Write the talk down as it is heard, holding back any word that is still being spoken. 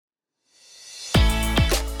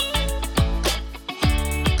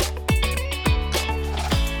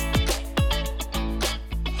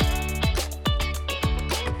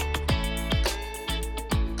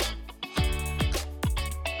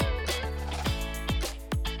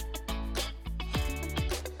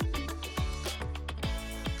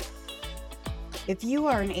If you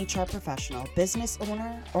are an HR professional, business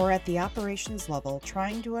owner, or at the operations level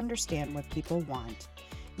trying to understand what people want,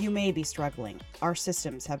 you may be struggling. Our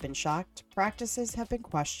systems have been shocked, practices have been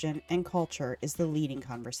questioned, and culture is the leading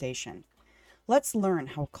conversation. Let's learn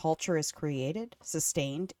how culture is created,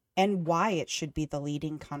 sustained, and why it should be the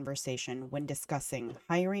leading conversation when discussing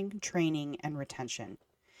hiring, training, and retention.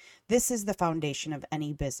 This is the foundation of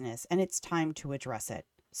any business, and it's time to address it.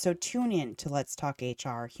 So tune in to Let's Talk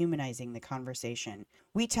HR, Humanizing the Conversation.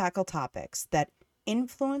 We tackle topics that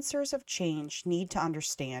influencers of change need to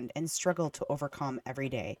understand and struggle to overcome every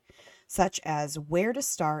day, such as where to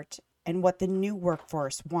start and what the new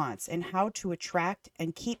workforce wants and how to attract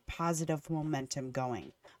and keep positive momentum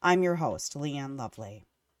going. I'm your host, Leighann Lovely.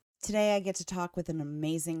 Today I get to talk with an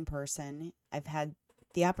amazing person. I've had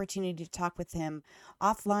the opportunity to talk with him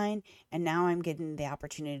offline, and now I'm getting the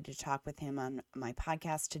opportunity to talk with him on my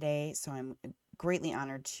podcast today. So I'm greatly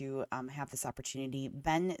honored to have this opportunity.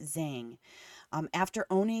 Ben Zang. After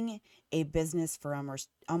owning a business for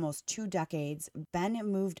almost 2 decades, Ben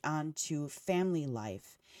moved on to family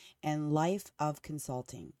life and life of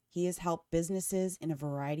consulting. He has helped businesses in a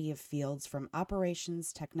variety of fields, from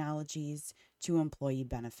operations, technologies, to employee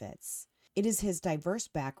benefits. It is his diverse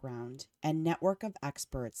background and network of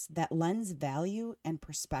experts that lends value and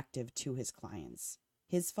perspective to his clients.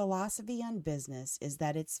 His philosophy on business is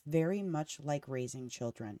that it's very much like raising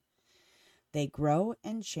children. They grow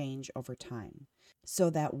and change over time, so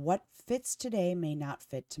that what fits today may not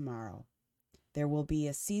fit tomorrow. There will be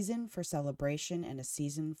a season for celebration and a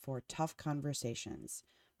season for tough conversations,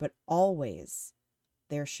 but always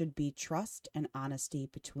there should be trust and honesty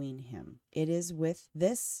between him. It is with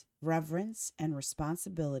this reverence and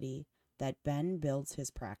responsibility that Ben builds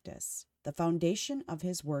his practice. The foundation of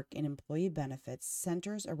his work in employee benefits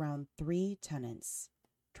centers around 3 tenets: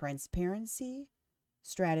 transparency,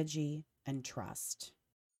 strategy, and trust.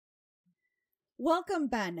 Welcome,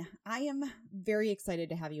 Ben. I am very excited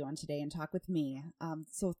to have you on today and talk with me.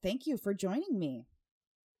 So thank you for joining me.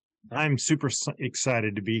 I'm super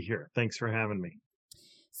excited to be here. Thanks for having me.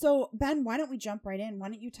 So, Ben, why don't we jump right in? Why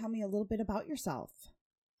don't you tell me a little bit about yourself?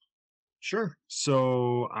 Sure.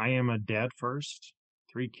 So I am a dad first,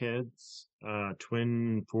 3 kids,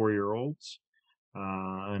 twin 4-year-olds,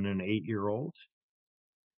 and an 8-year-old.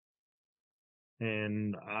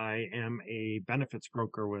 And I am a benefits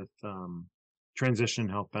broker with Transition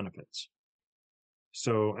Health Benefits.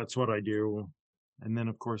 So that's what I do. And then,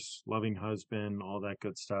 of course, loving husband, all that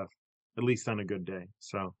good stuff, at least on a good day.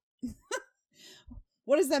 So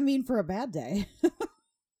what does that mean for a bad day?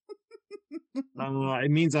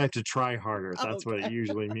 It means I have to try harder. That's Okay. what it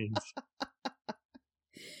usually means.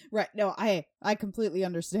 Right. No, I completely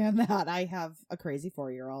understand that. I have a crazy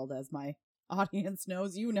 4-year-old, as my audience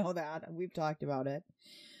knows. You know that. We've talked about it.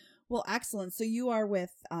 Well, excellent. So you are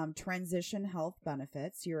with Transition Health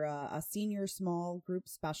Benefits. You're a senior small group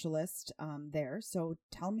specialist there. So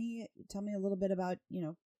tell me a little bit about,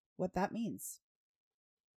 what that means.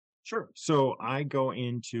 Sure. So I go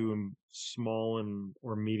into small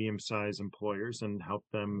or medium-sized employers and help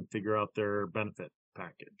them figure out their benefit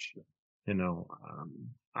package.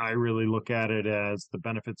 I really look at it as the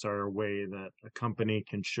benefits are a way that a company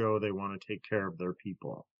can show they want to take care of their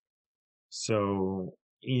people. So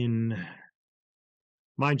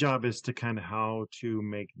my job is to kind of how to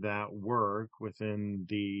make that work within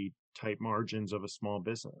the tight margins of a small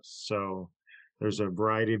business. So there's a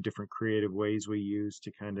variety of different creative ways we use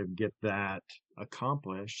to kind of get that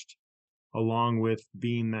accomplished, along with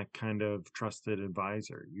being that kind of trusted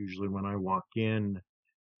advisor. Usually when I walk in,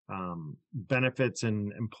 benefits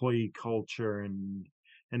and employee culture and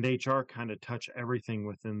HR kind of touch everything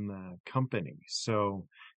within the company. So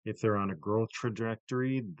if they're on a growth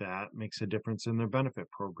trajectory, that makes a difference in their benefit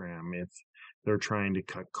program. If they're trying to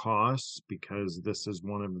cut costs, because this is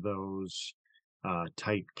one of those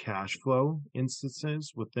tight cash flow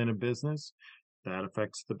instances within a business, that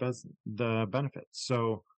affects the benefits.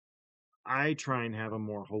 So I try and have a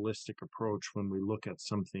more holistic approach when we look at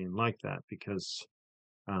something like that, because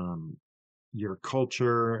your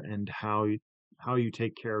culture and how you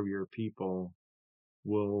take care of your people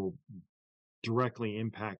will directly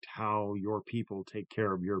impact how your people take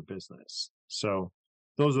care of your business. So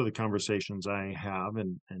those are the conversations I have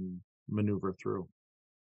and maneuver through.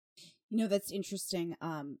 That's interesting.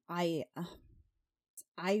 I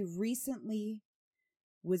recently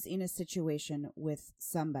was in a situation with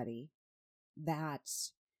somebody that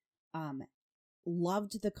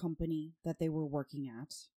loved the company that they were working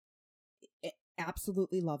at.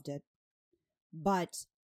 Absolutely loved it, but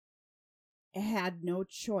had no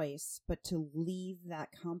choice but to leave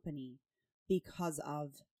that company because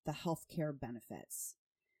of the healthcare benefits.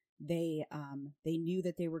 They knew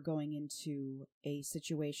that they were going into a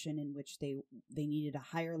situation in which they needed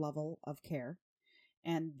a higher level of care,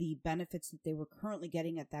 and the benefits that they were currently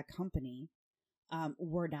getting at that company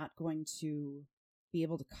were not going to be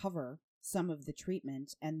able to cover some of the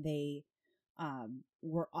treatment, and they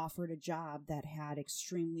were offered a job that had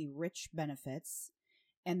extremely rich benefits,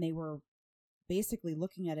 and they were basically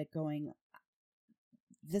looking at it going,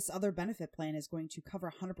 this other benefit plan is going to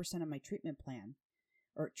cover 100% of my treatment plan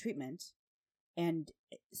or treatment. And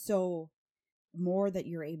so more that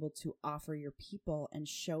you're able to offer your people and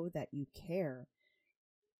show that you care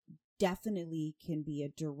definitely can be a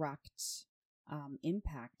direct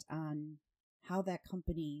impact on how that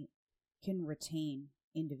company can retain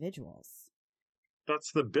individuals.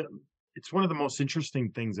 That's the bit. It's one of the most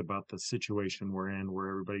interesting things about the situation we're in, where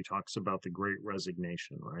everybody talks about the great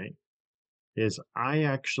resignation, right? Is I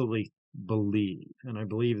actually believe, and I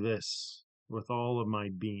believe this with all of my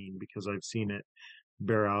being because I've seen it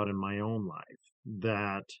bear out in my own life,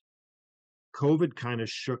 that COVID kind of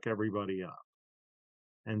shook everybody up.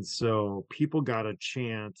 And so people got a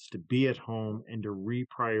chance to be at home and to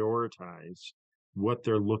reprioritize what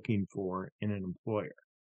they're looking for in an employer.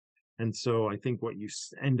 And so I think what you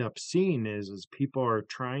end up seeing is people are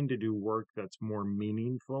trying to do work that's more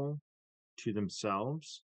meaningful to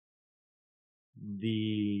themselves.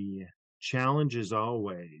 The challenge is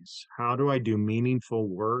always, how do I do meaningful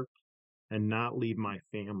work and not leave my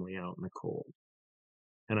family out in the cold?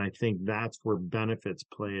 And I think that's where benefits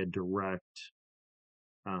play a direct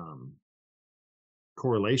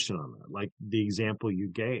correlation on that. Like the example you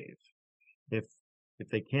gave, if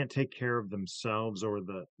they can't take care of themselves or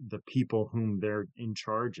the people whom they're in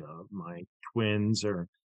charge of, my twins or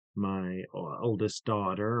my oldest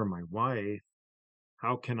daughter or my wife,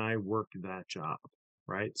 how can I work that job?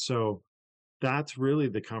 Right. So that's really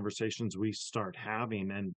the conversations we start having.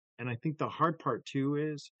 And I think the hard part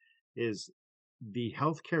too is the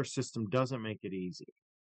healthcare system doesn't make it easy.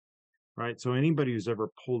 Right. So anybody who's ever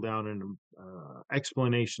pulled out an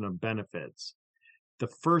explanation of benefits, the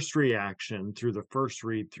first reaction through the first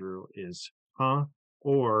read through is, huh?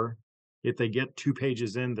 Or if they get 2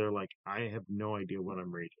 pages in, they're like, I have no idea what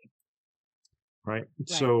I'm reading. Right.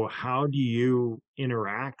 So how do you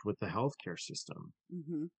interact with the healthcare system?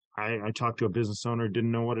 Mm-hmm. I talked to a business owner,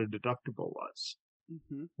 didn't know what a deductible was,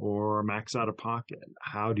 or a max out of pocket.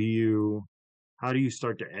 How do you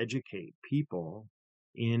start to educate people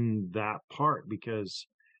in that part? Because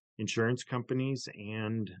insurance companies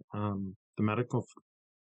and the medical,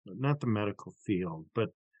 not the medical field, but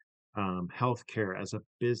healthcare as a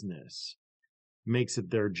business makes it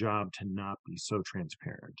their job to not be so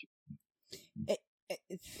transparent.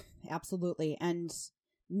 Absolutely. And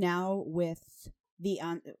now with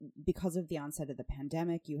because of the onset of the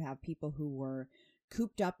pandemic, you have people who were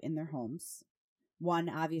cooped up in their homes. One,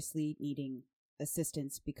 obviously needing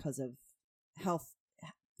assistance because of health,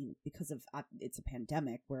 because of it's a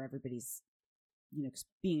pandemic where everybody's,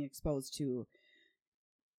 being exposed to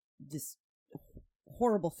this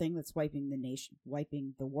horrible thing that's wiping the nation,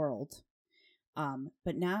 wiping the world.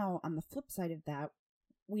 But now on the flip side of that,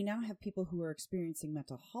 we now have people who are experiencing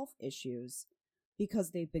mental health issues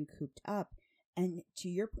because they've been cooped up. And to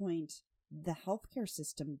your point, the healthcare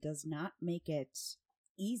system does not make it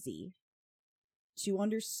easy to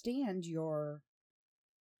understand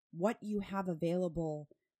what you have available,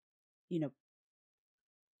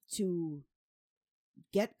 to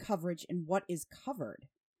get coverage and what is covered.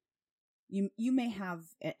 You may have,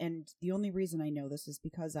 and the only reason I know this is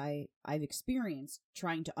because I've experienced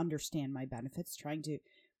trying to understand my benefits,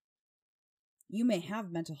 you may have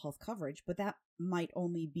mental health coverage, but that might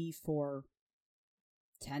only be for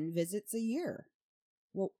 10 visits a year.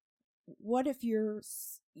 Well, what if you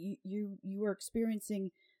are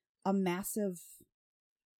experiencing a massive,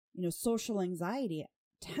 social anxiety?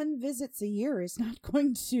 10 visits a year is not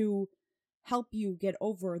going to help you get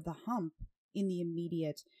over the hump in the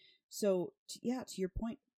immediate. So, to your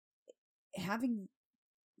point, having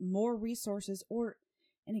more resources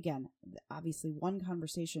and again, obviously one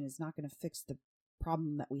conversation is not going to fix the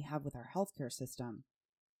problem that we have with our healthcare system.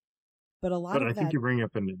 But I think you bring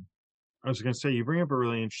up you bring up a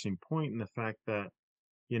really interesting point in the fact that,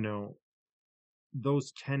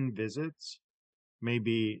 those 10 visits may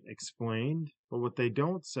be explained, but what they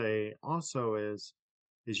don't say also is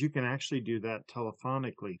you can actually do that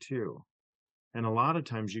telephonically too. And a lot of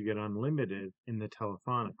times you get unlimited in the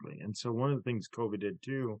telephonically. And so one of the things COVID did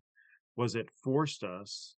too was it forced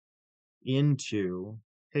us into,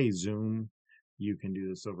 hey, Zoom, you can do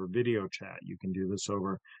this over video chat. You can do this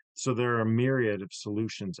over. So there are a myriad of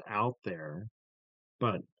solutions out there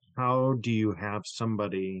But how do you have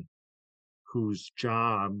somebody whose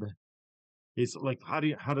job is like,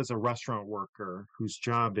 how does a restaurant worker whose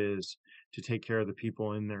job is to take care of the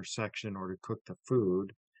people in their section or to cook the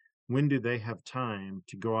food, when do they have time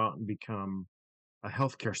to go out and become a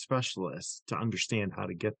healthcare specialist to understand how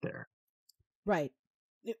to get there? Right.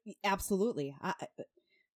 Absolutely.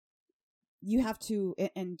 You have to,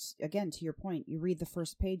 and again, to your point, you read the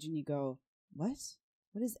first page and you go, what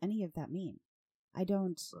does any of that mean? I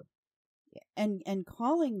don't. And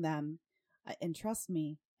calling them, and trust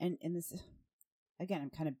me, and this, again, I'm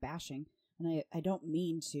kind of bashing, and I don't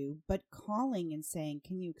mean to, but calling and saying,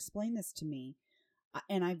 can you explain this to me?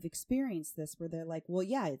 And I've experienced this where they're like, well,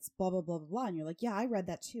 yeah, it's blah, blah, blah, blah, blah. And you're like, yeah, I read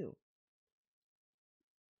that too.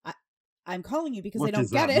 I'm calling you because I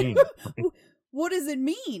don't get it. What does it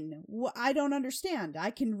mean? I don't understand.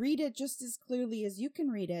 I can read it just as clearly as you can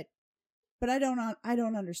read it, but I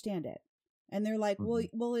don't understand it. And they're like,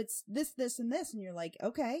 well, it's this, this, and this. And you're like,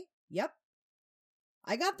 okay, yep.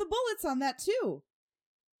 I got the bullets on that too.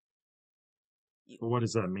 What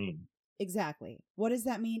does that mean? Exactly. What does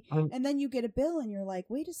that mean? And then you get a bill and you're like,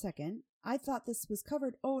 wait a second. I thought this was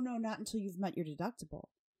covered. Oh, no, not until you've met your deductible.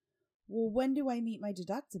 Well, when do I meet my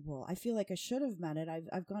deductible? I feel like I should have met it.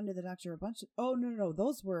 I've gone to the doctor a bunch of, oh, no,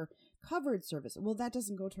 those were covered service. Well, that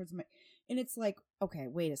doesn't go towards my, and it's like, okay,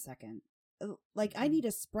 wait a second. Like, I need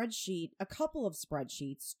a couple of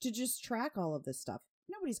spreadsheets to just track all of this stuff.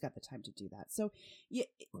 Nobody's got the time to do that. So yeah,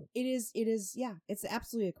 it is, yeah, it's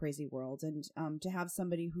absolutely a crazy world. And to have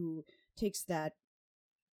somebody who takes that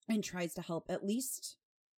and tries to help at least,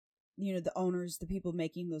 the owners, the people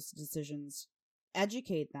making those decisions,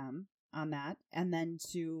 educate them on that, and then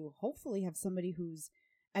to hopefully have somebody who's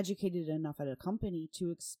educated enough at a company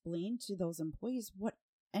to explain to those employees what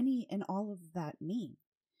any and all of that mean.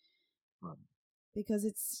 Because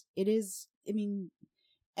it is, I mean,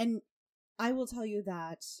 and I will tell you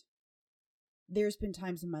that there's been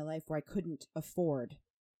times in my life where I couldn't afford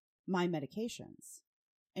my medications,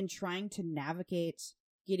 and trying to navigate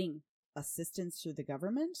getting assistance through the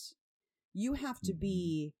government, you have to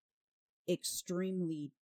be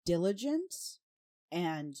extremely diligent,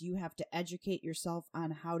 and you have to educate yourself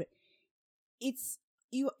on how to,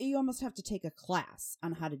 you almost have to take a class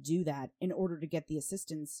on how to do that in order to get the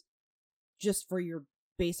assistance just for your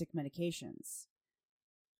basic medications.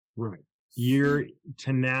 Right. Your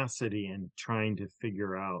tenacity in trying to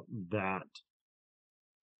figure out that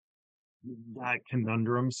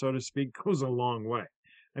conundrum, so to speak, goes a long way.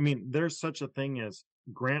 I mean, there's such a thing as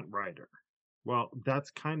grant writer. Well, that's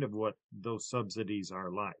kind of what those subsidies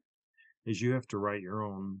are like, is you have to write your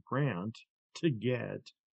own grant to get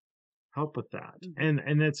help with that. Mm-hmm.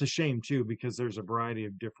 And it's a shame too, because there's a variety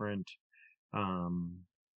of different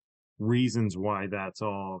reasons why that's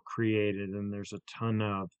all created. And there's a ton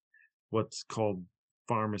of what's called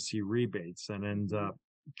pharmacy rebates that ends up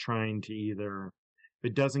trying to either, if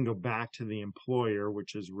it doesn't go back to the employer,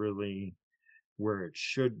 which is really where it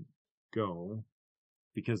should go,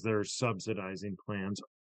 because they're subsidizing plans,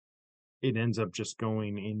 it ends up just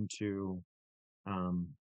going into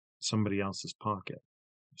somebody else's pocket.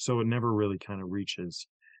 So it never really kind of reaches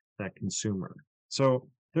that consumer. So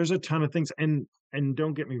there's a ton of things. And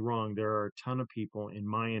don't get me wrong, there are a ton of people in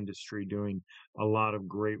my industry doing a lot of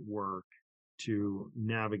great work to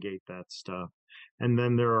navigate that stuff. And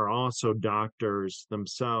then there are also doctors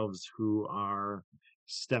themselves who are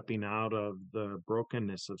stepping out of the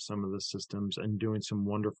brokenness of some of the systems and doing some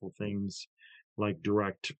wonderful things like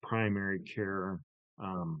direct primary care,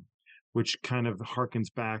 which kind of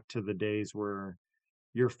harkens back to the days where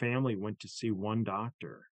your family went to see one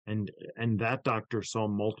doctor, and that doctor saw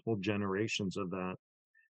multiple generations of that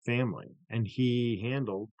family, and he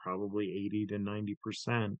handled probably 80 to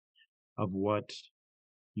 90% of what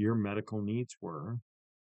your medical needs were,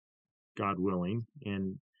 God willing,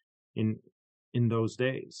 in those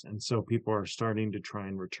days. And so people are starting to try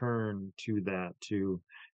and return to that, to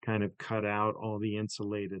kind of cut out all the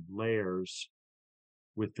insulated layers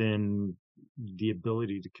within the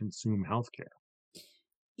ability to consume healthcare.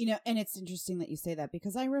 And it's interesting that you say that,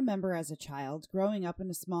 because I remember as a child growing up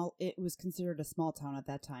in it was considered a small town at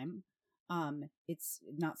that time. It's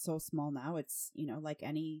not so small now. It's, like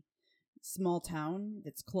any small town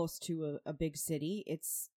that's close to a big city.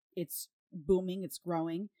 It's booming. It's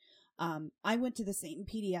growing. I went to the same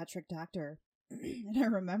pediatric doctor, and I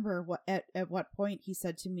remember at what point he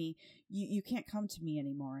said to me, you can't come to me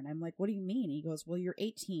anymore. And I'm like, what do you mean? He goes, well, you're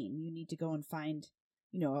 18. You need to go and find,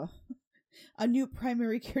 a new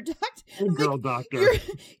primary care doctor. Girl doctor.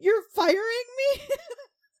 You're firing me?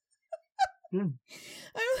 Yeah.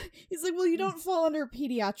 He's like, well, you don't fall under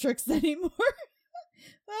pediatrics anymore.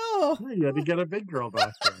 Oh, Yeah, you had to get a big girl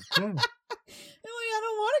doctor. Yeah. I'm like, I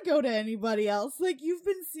don't want to go to anybody else. Like, you've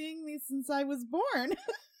been seeing me since I was born.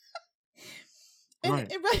 Right.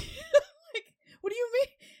 Like, what do you mean?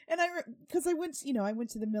 And because I went, I went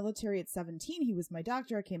to the military at 17. He was my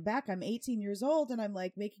doctor. I came back. I'm 18 years old, and I'm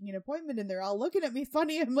like making an appointment, and they're all looking at me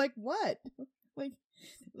funny. I'm like, what?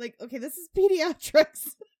 Like, okay, this is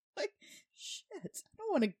pediatrics. Like, shit, I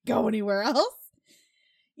don't want to go anywhere else.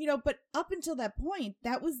 But up until that point,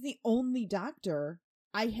 that was the only doctor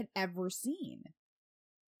I had ever seen.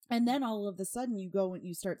 And then all of a sudden you go and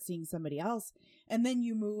you start seeing somebody else. And then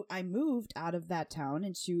I moved out of that town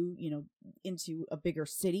into a bigger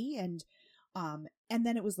city. And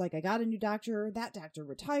then it was like, I got a new doctor. That doctor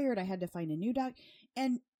retired. I had to find a new doc.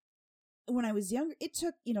 And when I was younger, it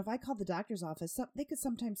took, if I called the doctor's office, they could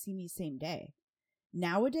sometimes see me same day.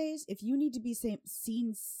 Nowadays, if you need to be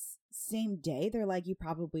seen same day, they're like, you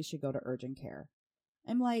probably should go to urgent care.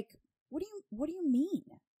 I'm like, what do you mean?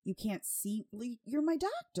 You can't see, you're my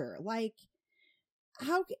doctor. Like,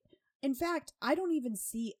 in fact, I don't even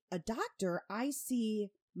see a doctor. I see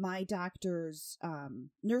my doctor's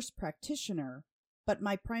nurse practitioner, but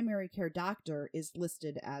my primary care doctor is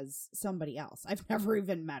listed as somebody else. I've never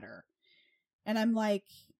even met her. And I'm like,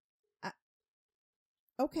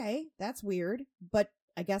 okay, that's weird, but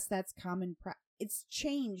I guess that's common practice. It's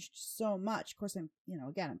changed so much. Of course, I'm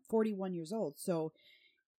 41 years old, so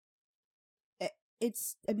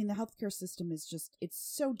the healthcare system is it's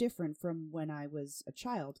so different from when I was a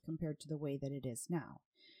child compared to the way that it is now.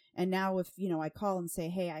 And now if, I call and say,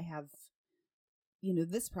 hey, I have,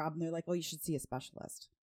 this problem, they're like, oh, you should see a specialist.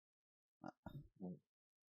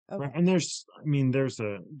 Okay. And there's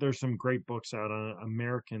some great books out on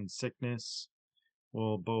American sickness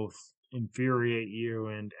will both infuriate you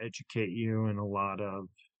and educate you in a lot of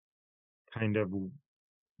kind of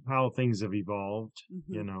how things have evolved.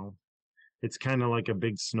 Mm-hmm. It's kind of like a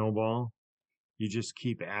big snowball. You just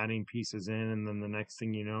keep adding pieces in, and then the next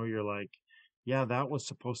thing you know, you're like, yeah, that was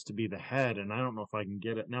supposed to be the head, and I don't know if I can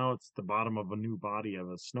get it. Now it's the bottom of a new body of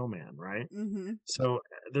a snowman, right? Mm-hmm. So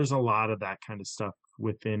there's a lot of that kind of stuff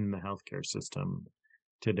within the healthcare system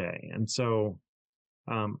today. And so,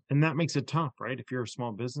 and that makes it tough, right? If you're a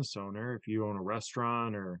small business owner, if you own a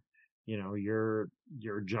restaurant, or, your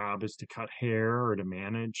job is to cut hair or to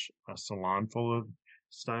manage a salon full of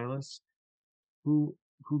stylists, who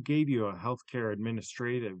gave you a healthcare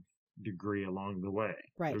administrative degree along the way?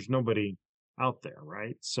 Right. There's nobody out there,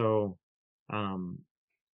 right? So, and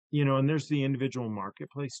there's the individual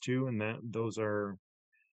marketplace too, and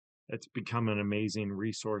it's become an amazing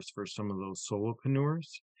resource for some of those solopreneurs.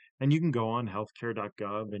 And you can go on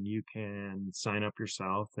healthcare.gov and you can sign up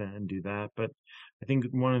yourself and do that. But I think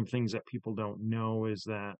one of the things that people don't know is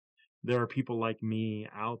that there are people like me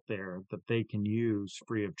out there that they can use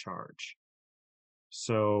free of charge.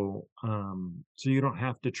 So, so you don't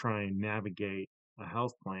have to try and navigate a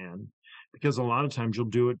health plan, because a lot of times you'll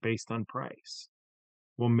do it based on price.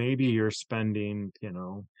 Well, maybe you're spending,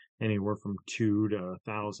 anywhere from $200 to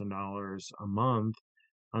 $1,000 a month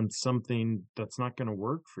on something that's not going to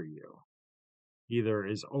work for you. Either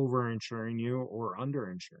is over-insuring you or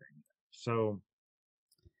under-insuring you. So,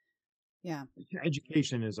 yeah,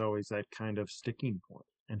 education is always that kind of sticking point.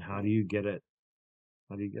 And how do you get it?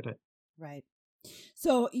 How do you get it? Right.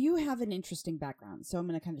 So you have an interesting background. So I'm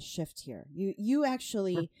going to kind of shift here. You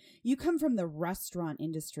actually, you come from the restaurant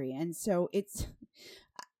industry. And so it's,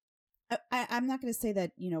 I'm not going to say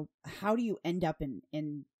that, how do you end up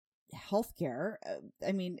in healthcare?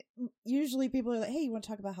 Usually people are like, hey, you want to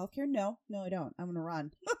talk about healthcare? No, I don't. I'm going to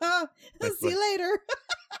run. See you later.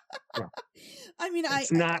 Yeah.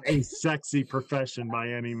 It's not a sexy profession by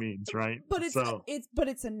any means, right? But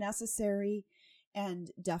it's a necessary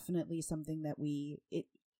and definitely something that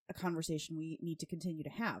a conversation we need to continue to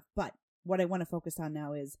have. But what I want to focus on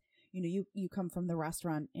now is, you come from the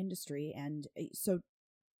restaurant industry, and so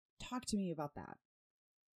talk to me about that.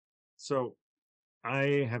 So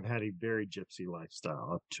I have had a very gypsy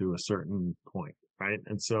lifestyle up to a certain point, right?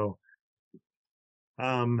 And so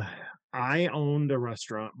I owned a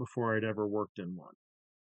restaurant before I'd ever worked in one.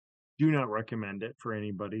 Do not recommend it for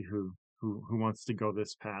anybody who wants to go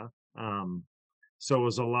this path. So it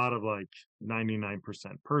was a lot of 99%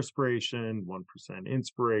 perspiration, 1%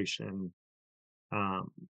 inspiration.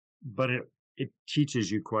 But it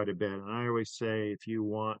teaches you quite a bit. And I always say, if you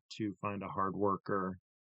want to find a hard worker,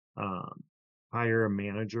 hire a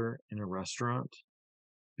manager in a restaurant,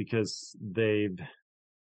 because they've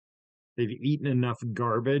eaten enough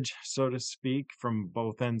garbage, so to speak, from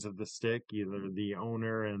both ends of the stick, either the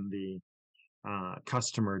owner and the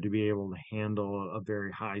customer, to be able to handle a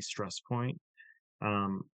very high stress point.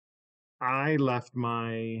 Um, I left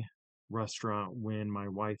my restaurant when my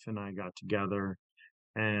wife and I got together.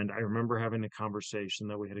 And I remember having a conversation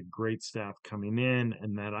that we had a great staff coming in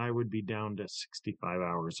and that I would be down to 65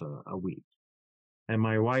 hours a week. And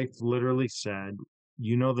my wife literally said,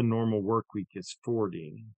 you know, the normal work week is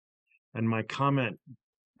 40. And my comment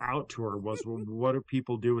out to her was, well, what do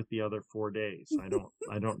people do with the other 4 days?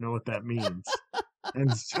 I don't know what that means.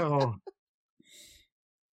 And so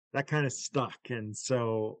that kind of stuck. And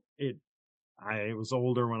so I was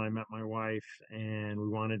older when I met my wife and we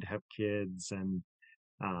wanted to have kids. And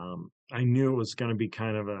I knew it was going to be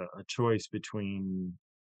kind of a choice between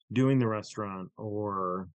doing the restaurant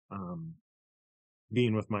or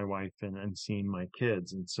being with my wife and seeing my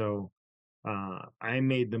kids. And so I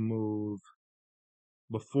made the move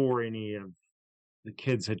before any of the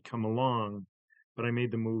kids had come along, but I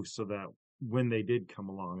made the move so that when they did come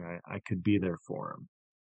along, I could be there for them.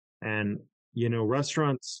 And, you know,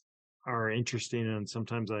 restaurants are interesting, and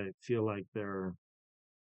sometimes I feel like they're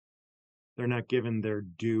not given their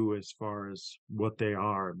due as far as what they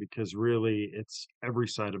are, because really it's every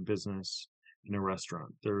side of business in a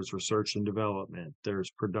restaurant. There's research and development,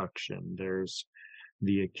 there's production, there's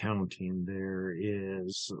the accounting, there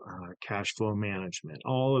is cash flow management.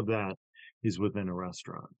 All of that is within a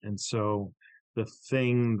restaurant. And so the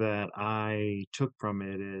thing that I took from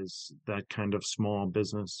it is that kind of small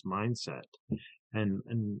business mindset.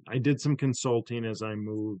 And I did some consulting as I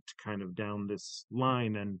moved kind of down this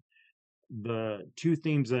line. And the two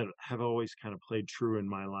themes that have always kind of played true in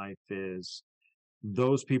my life is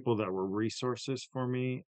those people that were resources for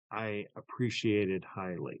me, I appreciated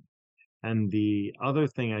highly. And the other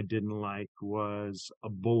thing I didn't like was a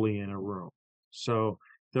bully in a room. So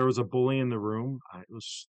there was a bully in the room.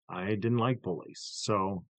 I didn't like bullies.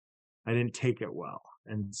 So I didn't take it well.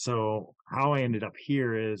 And so how I ended up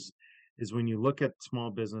here is when you look at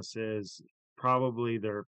small businesses, probably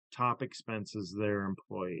their top expense is their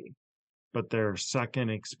employee, but their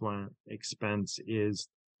second expense is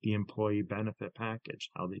the employee benefit package,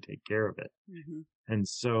 how they take care of it. Mm-hmm. And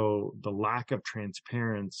so the lack of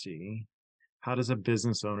transparency, how does a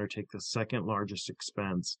business owner take the second largest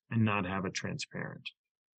expense and not have it transparent?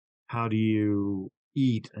 How do you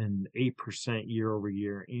eat an 8% year over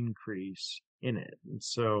year increase in it? And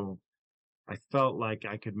so I felt like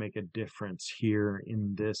I could make a difference here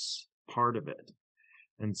in this part of it.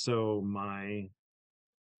 And so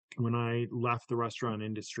when I left the restaurant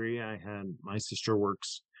industry, I had my sister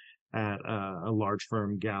works at a large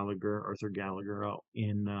firm, Arthur Gallagher, out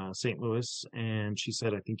in St. Louis, and she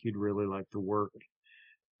said, "I think you'd really like the work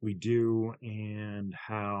we do and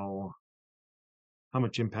how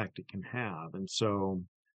much impact it can have." And so,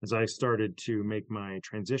 as I started to make my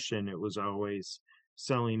transition, it was always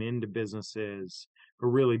selling into businesses, but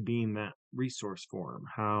really being that resource for them.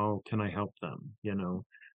 How can I help them? You know.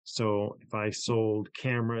 So if I sold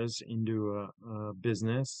cameras into a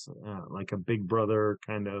business, like a Big Brother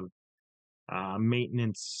kind of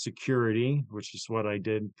maintenance security, which is what I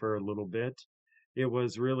did for a little bit, it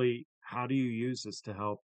was really, how do you use this to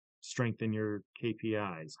help strengthen your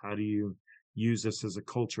KPIs? How do you use this as a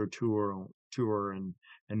culture tour and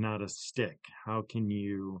not a stick? How can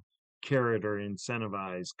you carrot or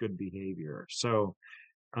incentivize good behavior? So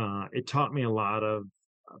it taught me a lot of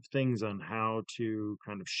things on how to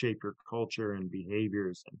kind of shape your culture and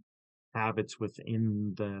behaviors and habits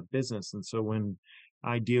within the business. And so when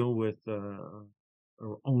I deal with an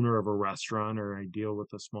owner of a restaurant or I deal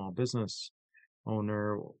with a small business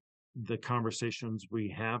owner, the conversations we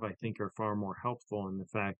have, I think, are far more helpful in the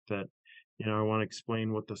fact that, you know, I want to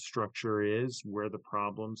explain what the structure is, where the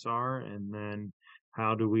problems are, and then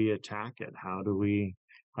how do we attack it? How do we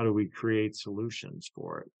create solutions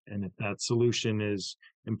for it? And if that solution is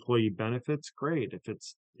employee benefits, great.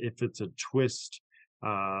 If it's a twist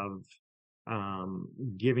of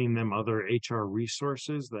giving them other HR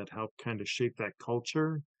resources that help kind of shape that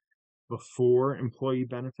culture before employee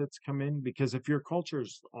benefits come in, because if your culture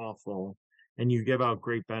is awful and you give out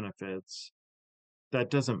great benefits, it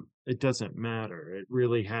doesn't matter. It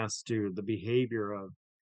really has to, the behavior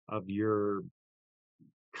of your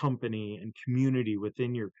company and community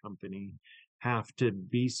within your company have to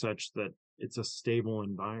be such that it's a stable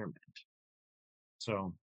environment.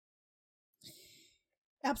 So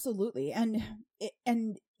absolutely.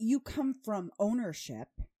 And you come from ownership,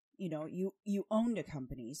 you know, you owned a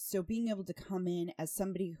company. So being able to come in as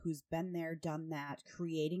somebody who's been there, done that,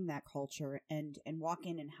 creating that culture and walk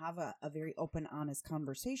in and have a very open, honest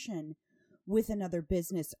conversation with another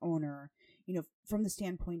business owner, you know, from the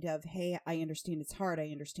standpoint of, hey, I understand it's hard. I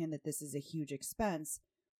understand that this is a huge expense,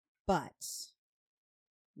 but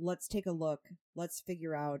let's take a look. Let's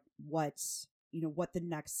figure out what the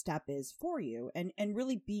next step is for you, and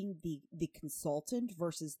really being the consultant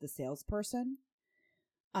versus the salesperson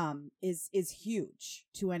is huge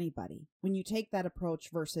to anybody. When you take that approach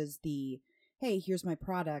versus the, hey, here's my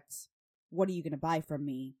product, what are you going to buy from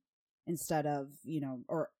me, instead of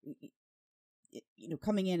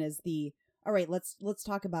coming in as the, all right, let's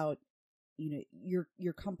talk about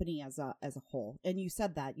your company as a whole. And you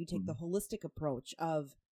said that you take the holistic approach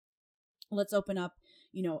of, let's open up,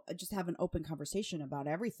 just have an open conversation about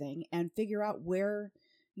everything and figure out where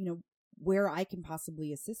I can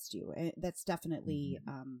possibly assist you. And that's definitely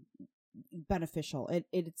beneficial.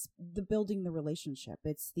 It's the building the relationship.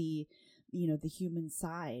 It's the the human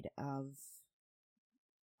side of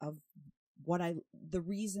the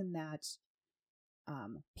reason that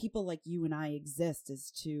people like you and I exist is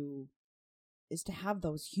to have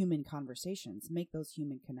those human conversations, make those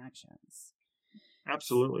human connections.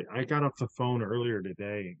 Absolutely. I got off the phone earlier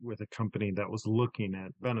today with a company that was looking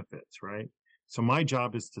at benefits, right? So my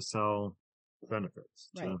job is to sell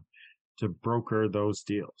benefits, right, to broker those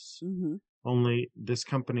deals. Mm-hmm. Only this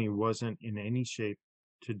company wasn't in any shape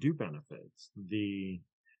to do benefits. The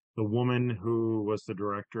woman who was the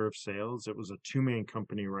director of sales, it was a two-man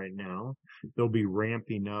company right now. They'll be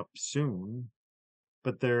ramping up soon,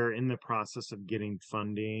 but they're in the process of getting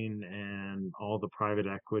funding and all the private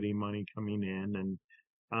equity money coming in.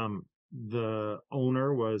 And the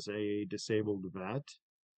owner was a disabled vet.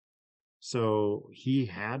 So he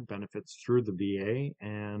had benefits through the VA,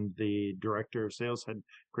 and the director of sales had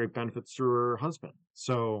great benefits through her husband.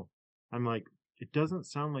 So I'm like, it doesn't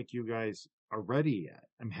sound like you guys are ready yet.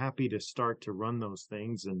 I'm happy to start to run those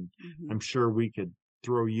things, and I'm sure we could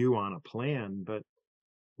throw you on a plan, but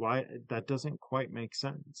why? That doesn't quite make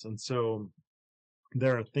sense. And so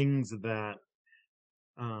there are things that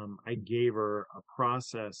I gave her a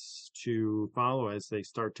process to follow as they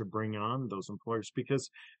start to bring on those employers,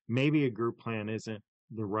 because maybe a group plan isn't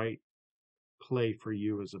the right play for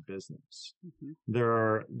you as a business.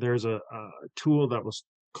 There's a tool that was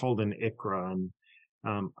called an ICRA, and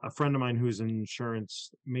a friend of mine who's in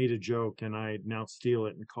insurance made a joke, and I now steal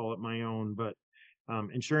it and call it my own. But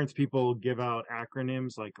insurance people give out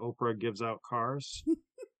acronyms like Oprah gives out cars.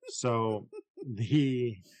 So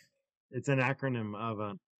it's an acronym of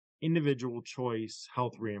an individual choice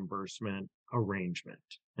health reimbursement arrangement.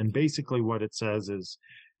 And basically what it says is,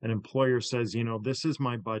 an employer says, this is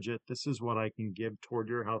my budget. This is what I can give toward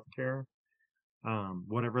your health care,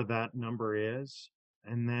 whatever that number is.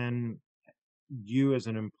 And then you as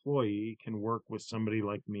an employee can work with somebody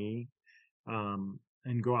like me,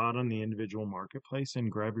 and go out on the individual marketplace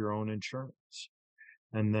and grab your own insurance.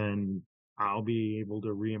 And then I'll be able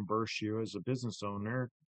to reimburse you as a business owner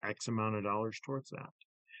X amount of dollars towards that.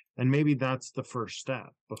 And maybe that's the first step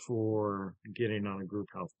before getting on a group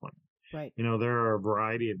health plan. Right. There are a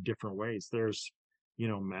variety of different ways. There's,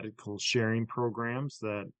 medical sharing programs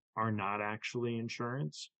that are not actually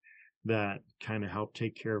insurance that kind of help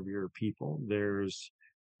take care of your people. There's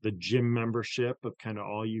the gym membership of kind of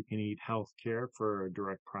all you can eat health care for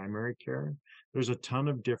direct primary care. There's a ton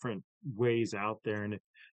of different ways out there. And if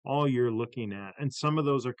all you're looking at, and some of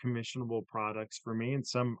those are commissionable products for me and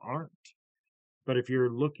some aren't. But if you're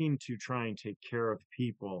looking to try and take care of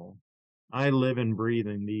people, I live and breathe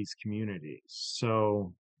in these communities.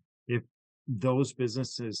 So if those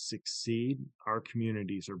businesses succeed, our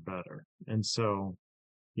communities are better. And so,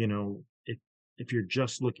 if you're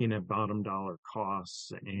just looking at bottom dollar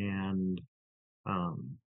costs and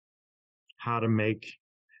how to make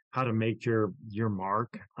your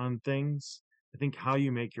mark on things, I think how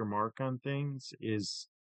you make your mark on things is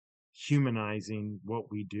humanizing what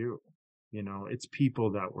we do. It's people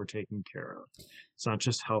that we're taking care of. It's not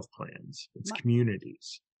just health plans, it's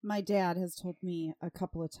communities. My dad has told me a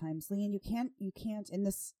couple of times, Leighann, you can't, and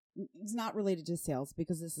this is not related to sales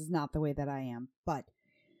because this is not the way that I am, but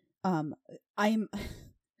I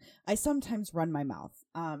sometimes run my mouth.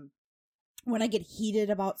 When I get heated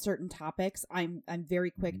about certain topics, I'm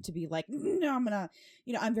very quick to be like, no, I'm gonna,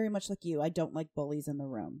 I'm very much like you. I don't like bullies in the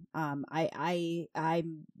room. I'm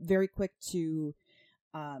very quick to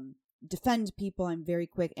defend people. I'm very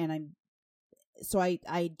quick, and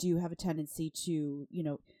I do have a tendency to,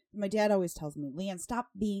 my dad always tells me, Leighann, stop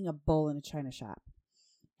being a bull in a china shop.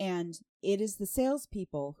 And it is the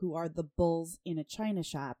salespeople who are the bulls in a china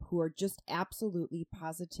shop who are just absolutely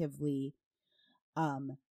positively,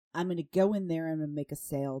 I'm going to go in there and I'm going to make a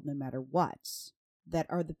sale no matter what. That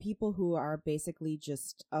are the people who are basically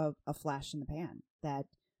just a flash in the pan. That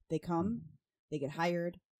they come, they get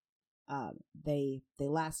hired, They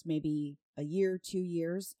last maybe a year, 2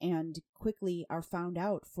 years, and quickly are found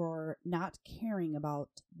out for not caring about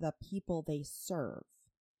the people they serve.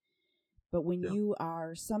 But when you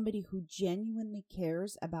are somebody who genuinely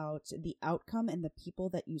cares about the outcome and the people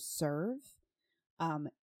that you serve,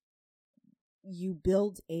 you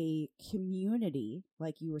build a community,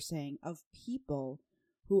 like you were saying, of people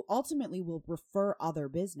who ultimately will refer other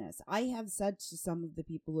business. I have said to some of the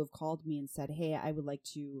people who have called me and said, hey, I would like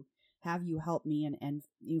to have you help me and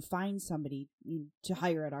you find somebody to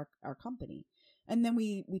hire at our company. And then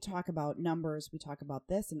we talk about numbers, we talk about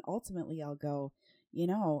this, and ultimately I'll go,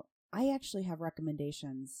 I actually have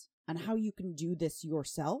recommendations on how you can do this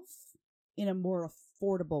yourself in a more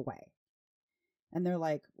affordable way. And they're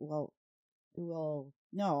like, well,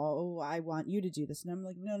 no, I want you to do this. And I'm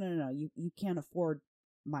like, no, you can't afford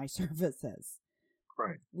my services.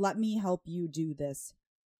 Right. Let me help you do this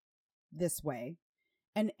way.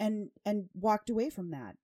 And walked away from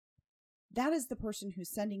that. That is the person who's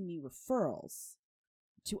sending me referrals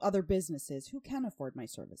to other businesses who can afford my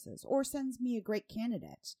services, or sends me a great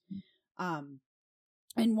candidate. And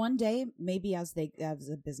one day, maybe as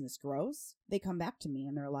a business grows, they come back to me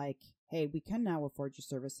and they're like, hey, we can now afford your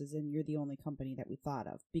services and you're the only company that we thought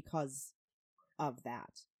of because of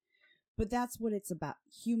that. But that's what it's about.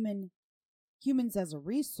 Humans as a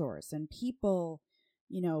resource, and people,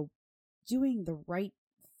 doing the right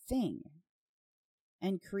thing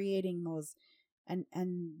and creating those, and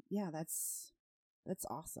yeah, that's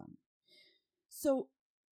awesome. So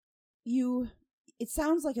it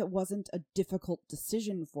sounds like it wasn't a difficult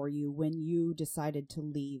decision for you when you decided to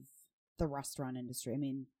leave the restaurant industry. I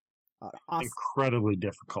mean, incredibly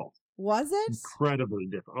difficult. Was it? Incredibly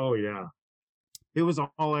difficult. Oh yeah. It was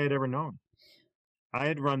all I had ever known. I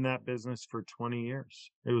had run that business for 20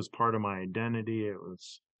 years. It was part of my identity. It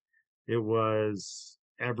was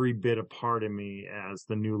every bit a part of me as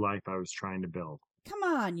the new life I was trying to build. Come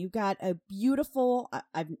on, you've got a beautiful,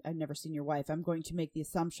 I've never seen your wife. I'm going to make the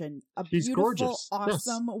assumption, She's beautiful, gorgeous.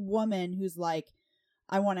 awesome woman who's like,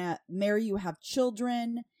 I want to marry you, have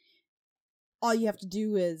children. All you have to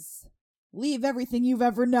do is leave everything you've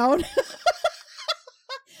ever known.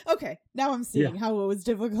 Okay, now I'm seeing how it was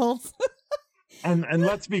difficult. And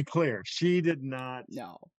let's be clear, she did not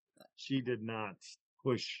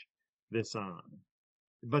push this on.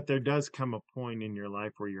 But there does come a point in your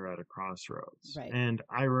life where you're at a crossroads. Right. And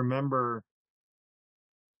I remember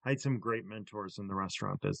I had some great mentors in the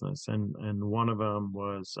restaurant business. And one of them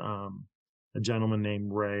was a gentleman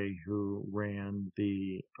named Ray, who ran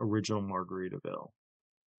the original Margaritaville.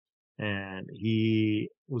 And he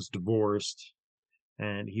was divorced.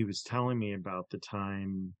 And he was telling me about the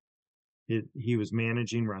time he was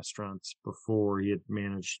managing restaurants before he had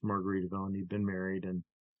managed Margaritaville, and he'd been married. And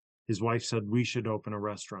his wife said, we should open a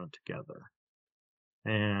restaurant together.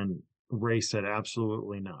 And Ray said,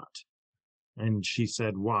 absolutely not. And she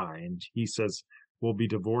said, why? And he says, we'll be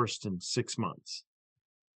divorced in 6 months.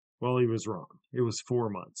 Well, he was wrong. It was 4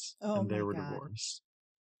 months, and they were divorced.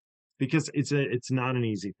 Because it's not an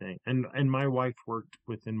easy thing. And my wife worked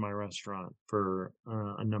within my restaurant for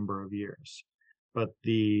a number of years. But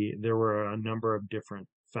there were a number of different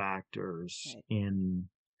factors in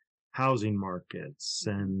housing markets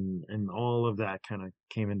and all of that kind of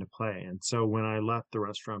came into play. And so when I left the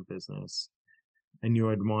restaurant business, I knew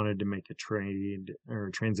I'd wanted to make a trade or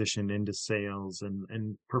transition into sales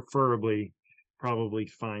and preferably probably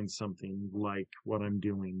find something like what I'm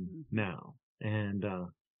doing now. And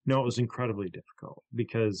no, it was incredibly difficult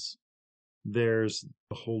because there's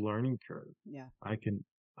the whole learning curve. Yeah.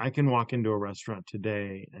 I can walk into a restaurant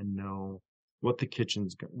today and know what's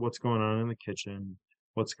going on in the kitchen,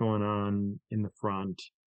 what's going on in the front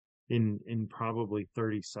in probably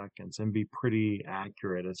 30 seconds and be pretty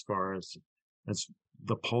accurate as far as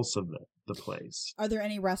the pulse of the place. Are there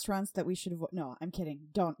any restaurants that we should avoid? No, I'm kidding.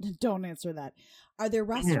 Don't answer that. Are there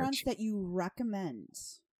restaurants that you recommend?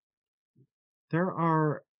 There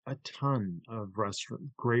are a ton of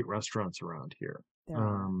great restaurants around here. There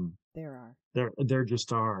are. There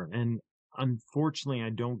just are. And unfortunately, I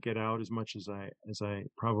don't get out as much as I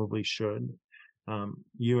probably should.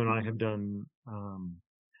 You and I have done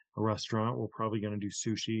a restaurant. We're probably going to do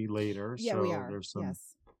sushi later. Yeah, so we are.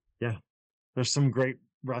 There's some great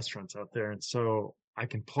restaurants out there, and so I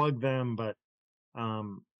can plug them. But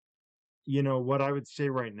what I would say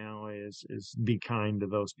right now is be kind to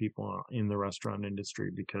those people in the restaurant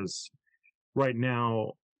industry, because right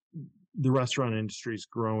now the restaurant industry is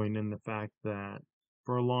growing in the fact that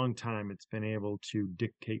for a long time it's been able to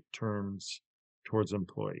dictate terms towards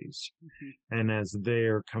employees. And as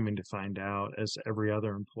they're coming to find out, as every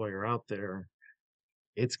other employer out there,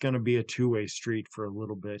 it's going to be a two-way street for a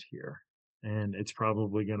little bit here, and it's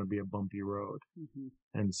probably going to be a bumpy road.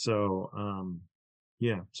 Mm-hmm. And so,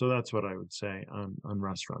 yeah, so that's what I would say on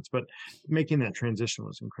restaurants. But making that transition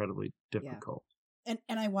was incredibly difficult. And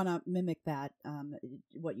I want to mimic that.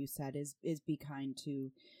 What you said is be kind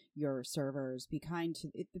to your servers, be kind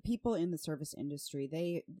to the people in the service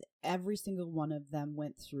industry. Every single one of them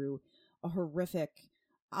went through a horrific.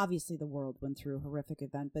 Obviously, the world went through a horrific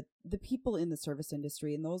event, but the people in the service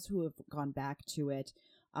industry and those who have gone back to it,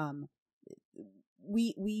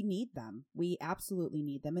 we need them. We absolutely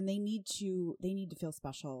need them, and they need to feel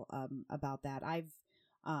special about that.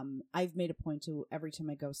 I've made a point to every time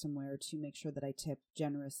I go somewhere to make sure that I tip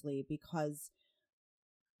generously because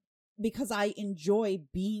I enjoy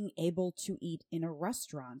being able to eat in a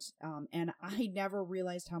restaurant. And I never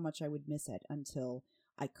realized how much I would miss it until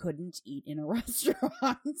I couldn't eat in a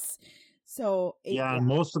restaurant. So yeah, and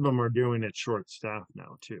most of them are doing it short staff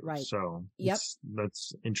now too. Right. So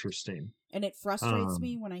that's interesting. And it frustrates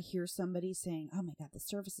me when I hear somebody saying, "Oh my God, the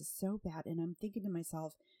service is so bad," and I'm thinking to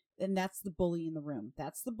myself, and that's the bully in the room.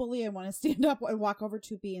 That's the bully I want to stand up and walk over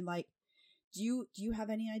to, being like, do you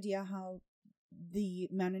have any idea how the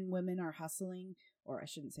men and women are hustling? Or I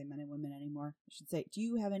shouldn't say men and women anymore. I should say, do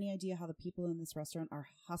you have any idea how the people in this restaurant are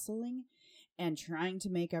hustling and trying to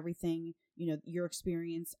make everything, your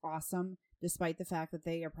experience awesome, despite the fact that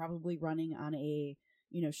they are probably running on a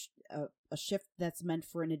a shift that's meant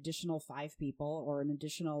for an additional 5 people or an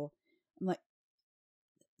additional. I'm like,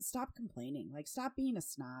 stop complaining. Like, stop being a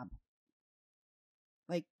snob.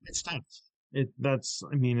 Like, it's tough.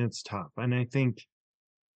 It's tough. And I think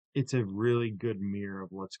it's a really good mirror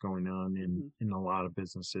of what's going on in a lot of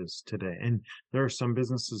businesses today. And there are some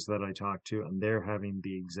businesses that I talk to, and they're having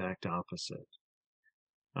the exact opposite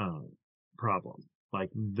problem. Like,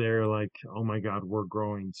 they're like, oh my God, we're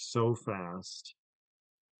growing so fast.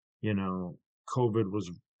 COVID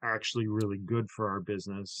was actually really good for our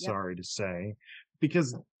business. Yep. Sorry to say,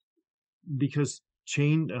 because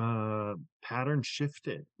chain pattern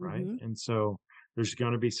shifted, right? Mm-hmm. And so there's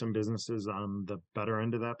going to be some businesses on the better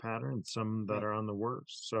end of that pattern, some that are on the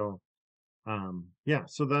worst. So,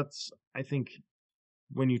 so that's, I think,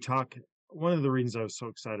 when you talk, one of the reasons I was so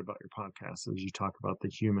excited about your podcast is you talk about the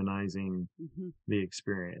humanizing the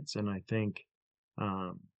experience. And I think,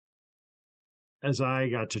 as I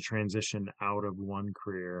got to transition out of one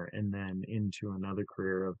career and then into another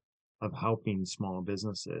career of helping small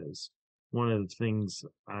businesses, one of the things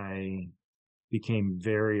I became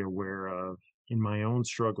very aware of in my own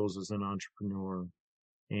struggles as an entrepreneur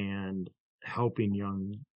and helping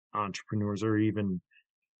young entrepreneurs or even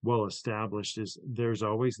well-established is there's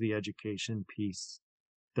always the education piece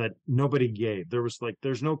that nobody gave.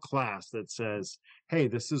 There's no class that says, hey,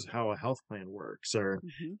 this is how a health plan works, or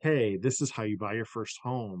hey, this is how you buy your first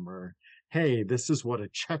home, or hey, this is what a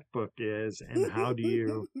checkbook is and how do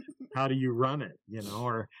you run it,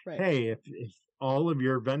 or hey, if all of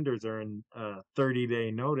your vendors are in a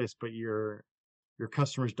 30-day notice, but your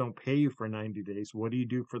customers don't pay you for 90 days, what do you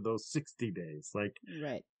do for those 60 days? Like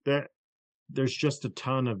that, there's just a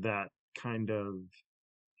ton of that kind of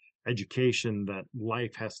education that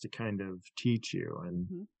life has to kind of teach you.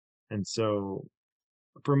 And so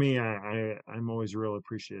for me, I'm always real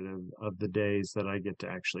appreciative of the days that I get to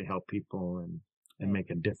actually help people and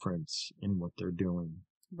make a difference in what they're doing.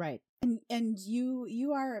 Right. And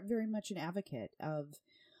you are very much an advocate of,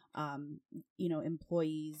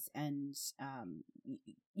 employees and,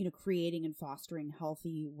 creating and fostering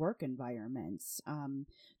healthy work environments,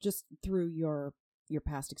 just through your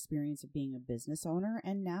past experience of being a business owner,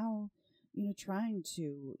 and now, trying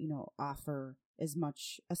to, offer as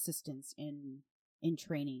much assistance in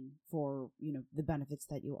training for, the benefits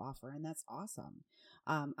that you offer. And that's awesome.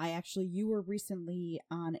 You were recently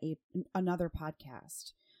on another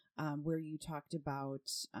podcast, where you talked about,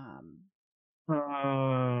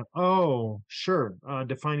 sure.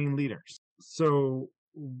 Defining leaders. So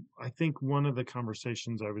I think one of the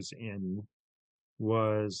conversations I was in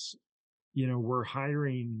was, we're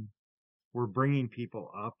bringing people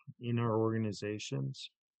up in our organizations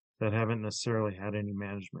that haven't necessarily had any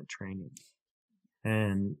management training.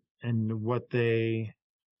 And what they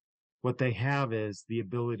have is the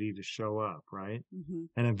ability to show up, right?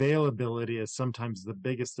 And availability is sometimes the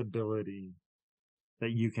biggest ability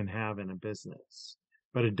that you can have in a business,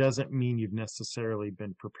 but it doesn't mean you've necessarily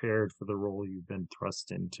been prepared for the role you've been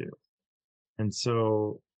thrust into. And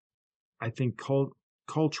so I think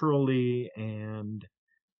culturally and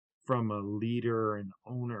from a leader and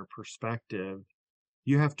owner perspective,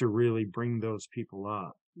 you have to really bring those people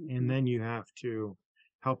up. And then you have to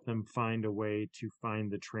help them find a way to find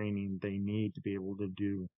the training they need to be able to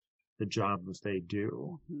do the job that they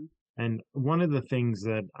do. Mm-hmm. And one of the things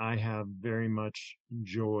that I have very much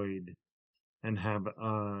enjoyed and have,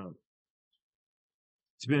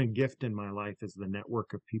 it's been a gift in my life is the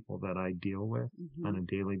network of people that I deal with Mm-hmm. on a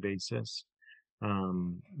daily basis.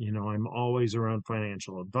 I'm always around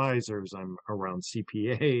financial advisors. I'm around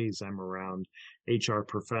CPAs. I'm around HR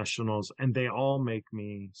professionals, and they all make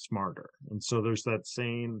me smarter. And so there's that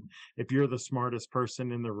saying, if you're the smartest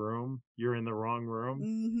person in the room, you're in the wrong room.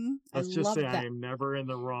 Mm-hmm. Let's just say I am never in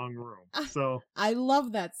the wrong room. So I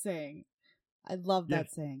love that saying. I love yeah.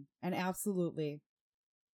 that saying. And absolutely.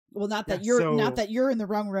 Well, not that Yeah, you're in the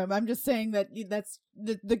wrong room. I'm just saying that that's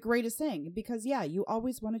the greatest thing, because you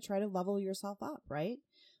always want to try to level yourself up, right?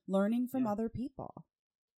 Learning from other people.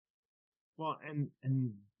 Well,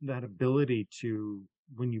 and that ability to,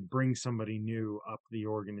 when you bring somebody new up the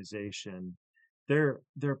organization, they're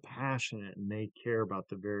passionate and they care about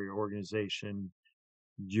the very organization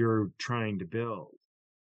you're trying to build.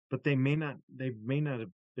 But they may not have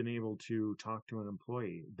been able to talk to an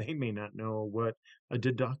employee. They may not know what a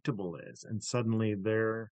deductible is, and suddenly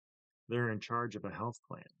they're in charge of a health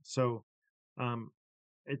plan. So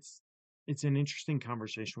it's it's an interesting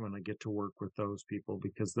conversation when I get to work with those people,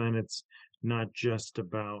 because then it's not just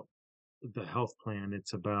about the health plan.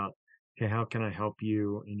 It's about, okay, how can I help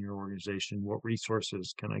you in your organization? What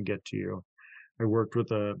resources can I get to you? I worked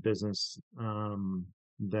with a business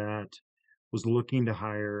that was looking to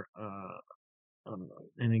hire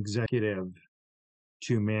an executive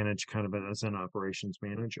to manage kind of as an operations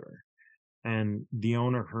manager. And the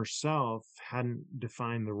owner herself hadn't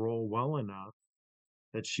defined the role well enough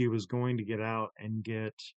that she was going to get out and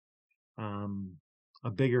get a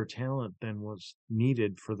bigger talent than was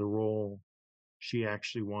needed for the role she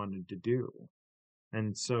actually wanted to do.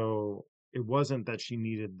 And so it wasn't that she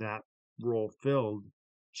needed that role filled.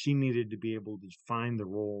 She needed to be able to find the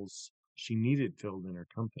roles she needed filled in her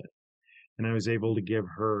company. And I was able to give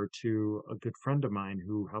her to a good friend of mine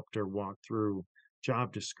who helped her walk through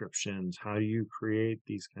job descriptions. How do you create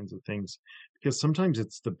these kinds of things? Because sometimes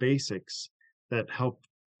it's the basics that help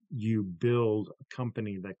you build a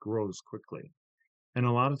company that grows quickly. And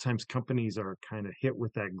a lot of times companies are kind of hit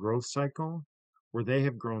with that growth cycle where they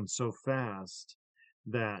have grown so fast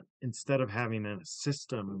that instead of having a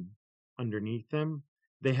system underneath them,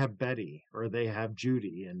 they have Betty or they have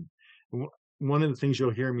Judy. And one of the things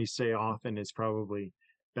you'll hear me say often is probably,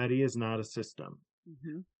 Betty is not a system.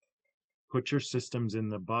 Mm-hmm. Put your systems in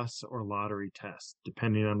the bus or lottery test,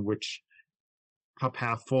 depending on which cup,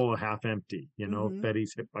 half full or half empty. Mm-hmm. If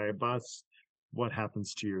Betty's hit by a bus, what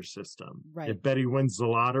happens to your system? Right. If Betty wins the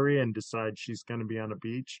lottery and decides she's going to be on a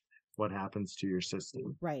beach, what happens to your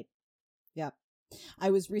system? Right. Yep.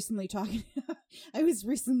 I was recently talking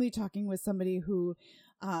with somebody who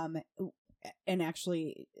and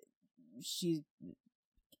actually she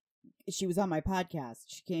was on my podcast.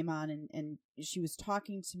 She came on and she was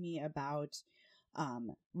talking to me about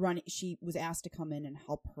running. She was asked to come in and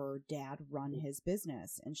help her dad run his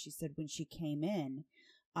business, and she said when she came in,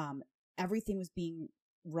 everything was being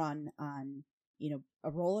run on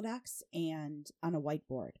a Rolodex and on a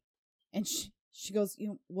whiteboard, and she goes,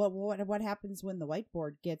 what happens when the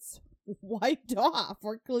whiteboard gets wiped off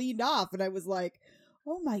or cleaned off? And I was like,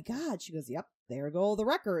 oh my God. She goes, yep, there go the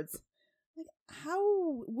records. Like,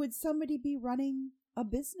 how would somebody be running a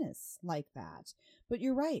business like that? But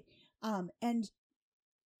you're right. And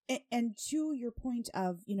to your point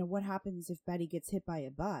of, what happens if Betty gets hit by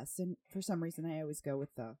a bus? And for some reason, I always go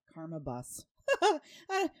with the karma bus.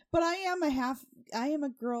 But I am a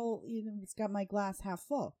girl, it's got my glass half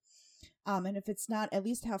full. And if it's not at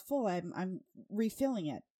least half full, I'm refilling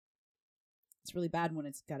it. It's really bad when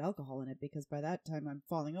it's got alcohol in it, because by that time I'm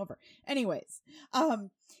falling over. Anyways,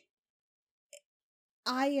 I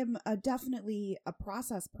am definitely a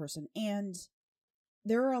process person, and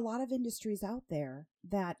there are a lot of industries out there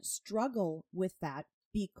that struggle with that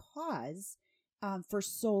because for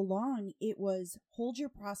so long it was hold your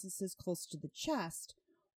processes close to the chest,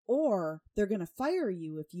 or they're going to fire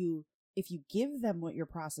you if you give them what your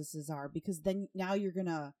processes are, because then now you're going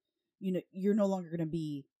to, you're no longer going to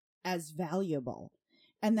be as valuable.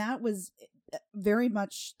 And that was very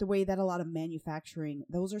much the way that a lot of manufacturing,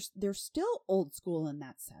 they're still old school in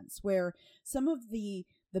that sense, where some of the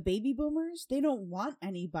baby boomers, they don't want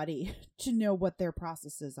anybody to know what their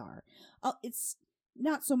processes are. It's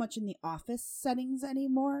not so much in the office settings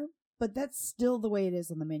anymore, but that's still the way it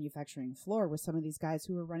is on the manufacturing floor with some of these guys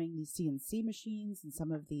who are running these CNC machines and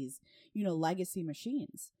some of these, legacy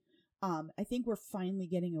machines. I think we're finally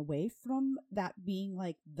getting away from that being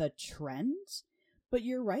like the trend, But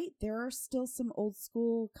you're right. There are still some old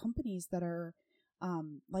school companies that are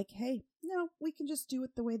like, hey, no, we can just do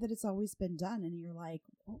it the way that it's always been done. And you're like,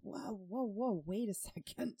 whoa, wait a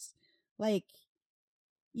second. Like,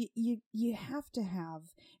 you have to have,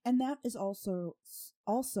 and that is also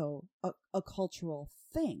a cultural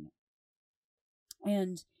thing.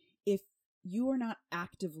 And if you are not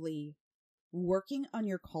actively working on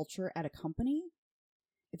your culture at a company,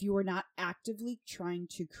 if you are not actively trying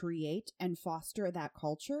to create and foster that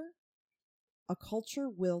culture, a culture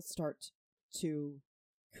will start to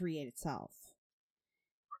create itself.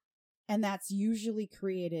 And that's usually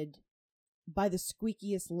created by the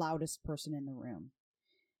squeakiest, loudest person in the room.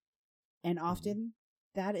 And often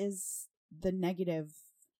that is the negative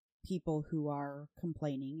people who are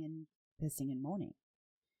complaining and pissing and moaning.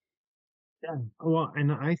 Yeah. Well,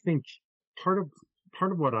 and I think part of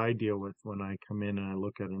what I deal with when I come in and I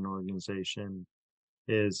look at an organization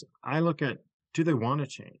is I look at, do they want to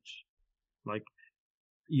change? Like,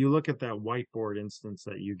 you look at that whiteboard instance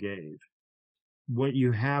that you gave, what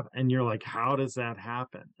you have, and you're like, how does that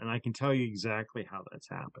happen? And I can tell you exactly how that's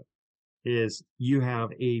happened. Is you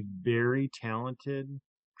have a very talented,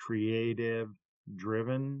 creative,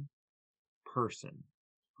 driven person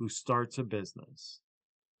who starts a business.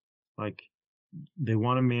 Like, they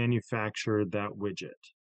want to manufacture that widget.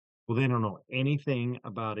 Well, they don't know anything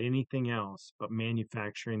about anything else but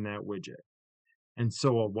manufacturing that widget. And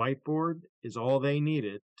so a whiteboard is all they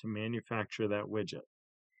needed to manufacture that widget.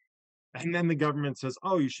 And then the government says,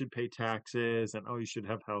 oh, you should pay taxes, and oh, you should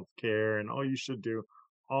have health care, and oh, you should do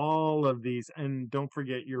all of these. And don't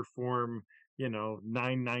forget your form,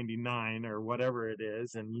 999 or whatever it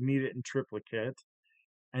is, and you need it in triplicate.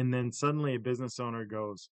 And then suddenly a business owner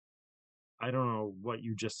goes, I don't know what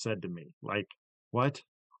you just said to me. Like, what?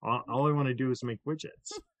 All I want to do is make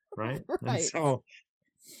widgets, right? Right.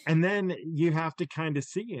 And then you have to kind of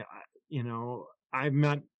see, I've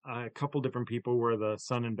met a couple different people where the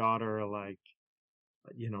son and daughter are like,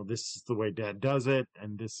 this is the way dad does it,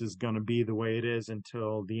 and this is going to be the way it is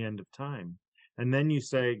until the end of time. And then you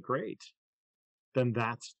say, great, then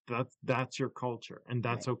that's your culture, and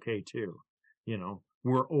that's right. Okay too.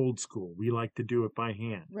 We're old school. We like to do it by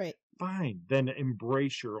hand. Right. Fine. Then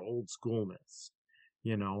embrace your old schoolness.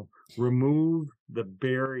 Remove the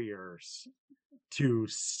barriers to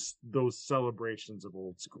those celebrations of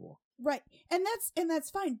old school. Right. And that's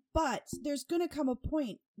fine. But there's going to come a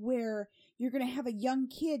point where you're going to have a young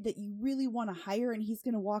kid that you really want to hire, and he's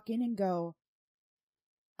going to walk in and go,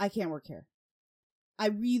 I can't work here. I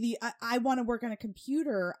want to work on a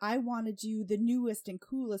computer. I want to do the newest and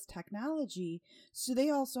coolest technology. So they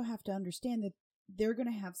also have to understand that they're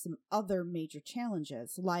going to have some other major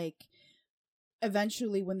challenges, like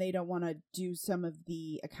eventually when they don't want to do some of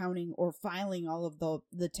the accounting or filing all of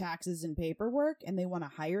the taxes and paperwork, and they want to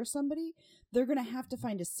hire somebody, they're going to have to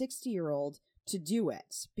find a 60-year-old to do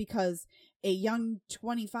it, because a young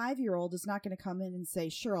 25-year-old is not going to come in and say,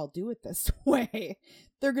 sure, I'll do it this way.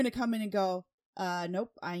 They're going to come in and go,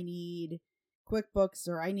 nope, I need QuickBooks,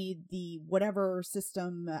 or I need the whatever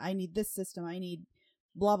system, I need this system, I need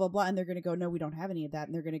blah, blah, blah. And they're going to go, no, we don't have any of that.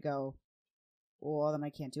 And they're going to go, well, then I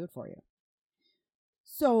can't do it for you.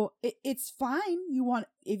 So it's fine.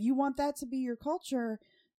 If you want that to be your culture,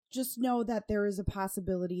 just know that there is a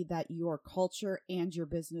possibility that your culture and your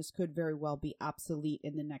business could very well be obsolete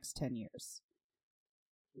in the next 10 years.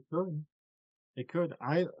 It could.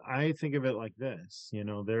 I think of it like this.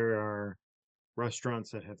 There are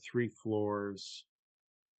restaurants that have 3 floors,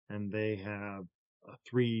 and they have a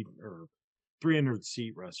 300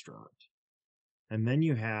 seat restaurant. And then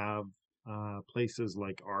you have places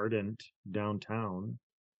like Ardent downtown,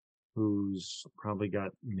 who's probably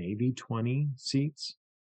got maybe 20 seats.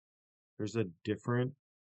 There's a different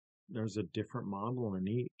model in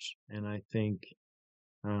each. And I think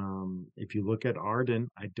if you look at Ardent,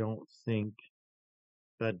 I don't think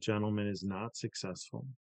that gentleman is not successful.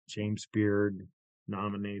 James Beard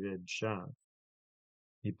nominated chef,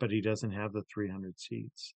 but he doesn't have the 300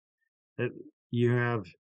 seats.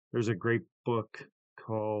 There's a great book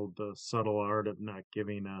called The Subtle Art of Not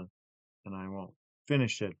Giving a, and I won't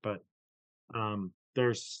finish it, but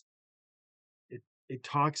it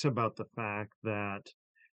talks about the fact that,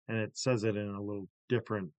 and it says it in a little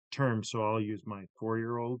different term, so I'll use my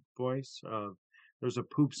 4-year-old voice. There's a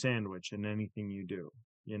poop sandwich in anything you do.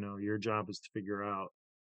 Your job is to figure out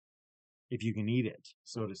if you can eat it,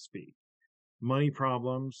 so to speak. Money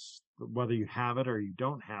problems, whether you have it or you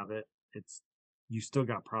don't have it, you still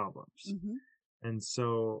got problems. Mm-hmm. And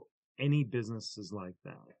so any business is like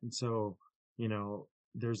that. And so,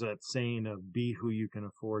 there's that saying of be who you can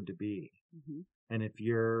afford to be. Mm-hmm. And if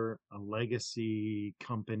you're a legacy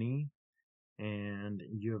company and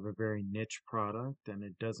you have a very niche product and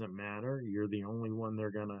it doesn't matter, you're the only one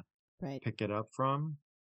they're going to Right. pick it up from.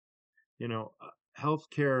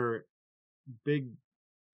 Healthcare, big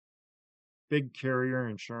carrier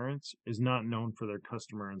insurance is not known for their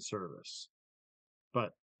customer and service,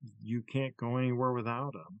 but you can't go anywhere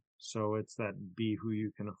without them. So it's that be who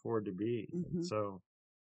you can afford to be. Mm-hmm. And so,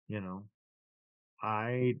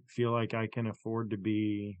 I feel like I can afford to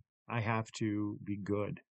be, I have to be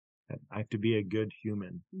good. I have to be a good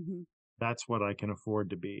human. Mm-hmm. That's what I can afford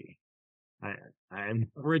to be. I'm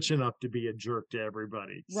rich enough to be a jerk to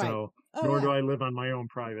everybody. Right. So Oh, nor yeah. do I live on my own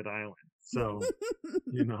private island. So,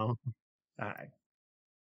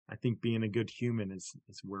 I think being a good human is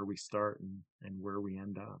where we start and where we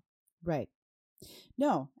end up. Right.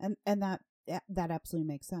 No, and that absolutely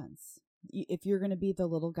makes sense. If you're going to be the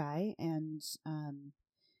little guy and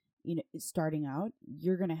starting out,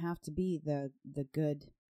 you're going to have to be the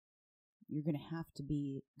good. You're going to have to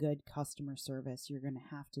be good customer service. You're going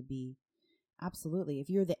to have to be absolutely. If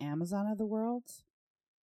you're the Amazon of the world,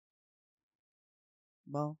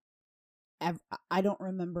 well, I don't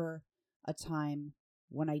remember a time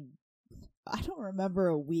when I don't remember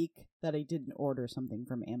a week that I didn't order something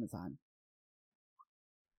from Amazon.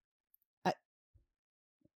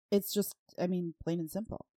 It's just, plain and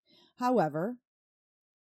simple. However,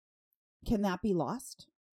 can that be lost?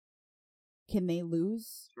 Can they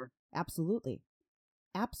lose? Sure. Absolutely.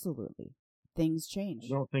 Absolutely. Things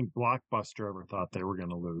change. I don't think Blockbuster ever thought they were going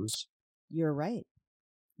to lose. You're right.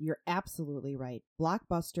 You're absolutely right.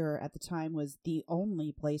 Blockbuster at the time was the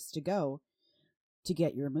only place to go to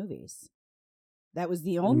get your movies. That was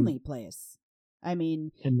the only place. And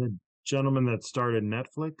the gentleman that started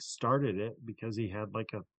Netflix started it because he had like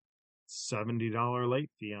a $70 late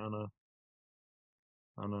fee on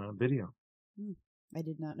a video. I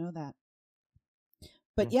did not know that.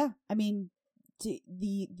 But yeah,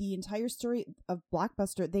 the entire story of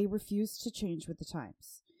Blockbuster, they refused to change with the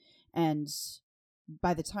times. And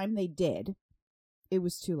by the time they did, it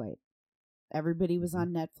was too late. Everybody was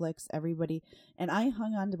on Netflix, and I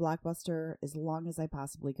hung on to Blockbuster as long as I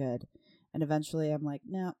possibly could. And eventually I'm like,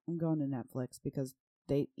 no, I'm going to Netflix because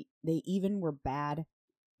they even were bad,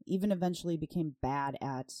 even eventually became bad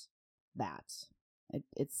at that.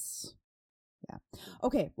 It's, yeah.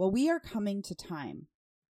 Okay, well, we are coming to time.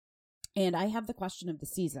 And I have the question of the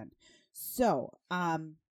season. So,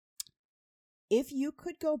 if you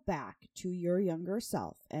could go back to your younger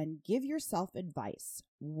self and give yourself advice,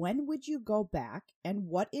 when would you go back and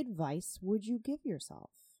what advice would you give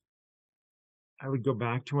yourself? I would go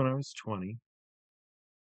back to when I was 20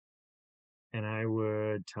 and I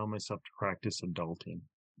would tell myself to practice adulting.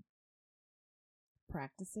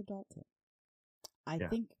 Practice adulting. I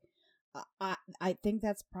think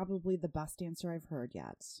that's probably the best answer I've heard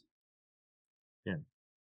yet. Yeah.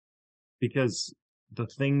 Because the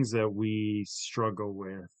things that we struggle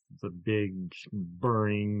with, the big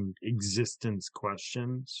burning existence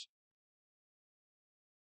questions,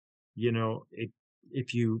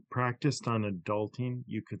 if you practiced on adulting,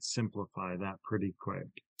 you could simplify that pretty quick.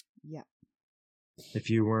 Yeah. If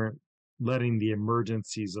you weren't letting the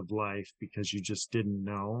emergencies of life, because you just didn't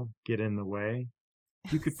know, get in the way,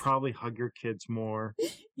 you could probably hug your kids more.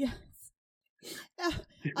 Yes.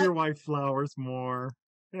 Give your wife flowers more.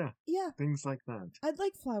 Yeah. Yeah. Things like that. I'd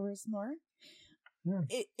like flowers more. Yeah.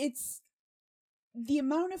 It's the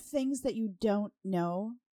amount of things that you don't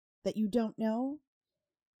know.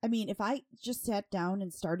 If I just sat down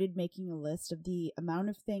and started making a list of the amount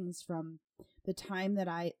of things from the time that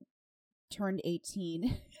I turned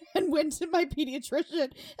 18 and went to my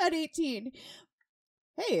pediatrician at 18,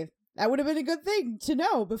 hey, that would have been a good thing to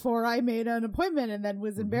know before I made an appointment and then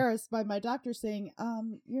was embarrassed by my doctor saying,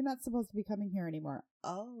 you're not supposed to be coming here anymore.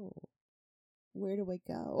 Oh, where do I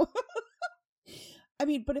go?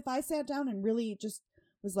 But if I sat down and really just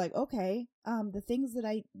was like, okay, the things that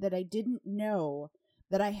I didn't know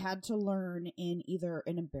that I had to learn in either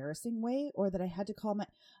an embarrassing way or that I had to call my,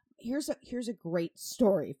 here's a great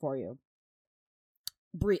story for you.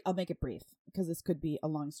 I'll make it brief because this could be a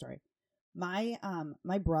long story. My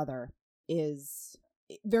brother is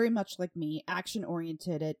very much like me, action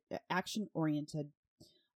oriented.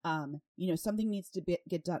 Something needs to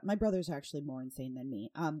get done. My brother's actually more insane than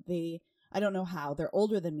me. I don't know how. They're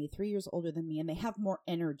older than me, 3 years older than me, and they have more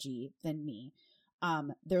energy than me.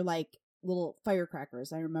 They're like little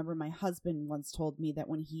firecrackers. I remember my husband once told me that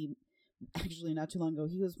actually not too long ago,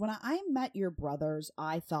 he goes, when I met your brothers,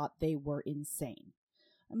 I thought they were insane.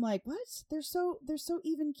 I'm like, what? They're so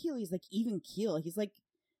even keel. He's like, even keel. He's like,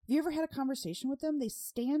 have you ever had a conversation with them? They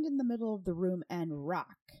stand in the middle of the room and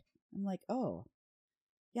rock. I'm like, oh,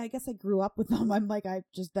 yeah, I guess I grew up with them. I'm like,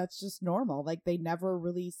 that's just normal. Like, they never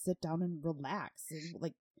really sit down and relax. And,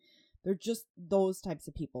 like, they're just those types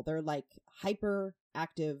of people. They're like hyper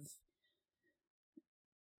active,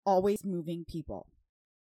 always moving people.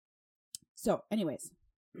 So anyways,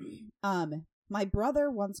 my brother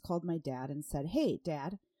once called my dad and said, hey,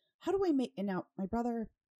 Dad, how do I make... And now my brother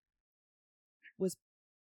was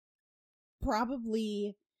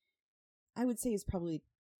probably, I would say he's probably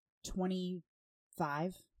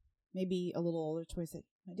 25, maybe a little older, 26.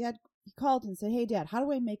 My dad, he called and said, hey, Dad, how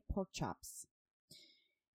do I make pork chops?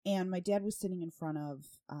 And my dad was sitting in front of,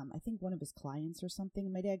 I think one of his clients or something.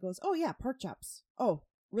 And my dad goes, oh, yeah, pork chops. Oh,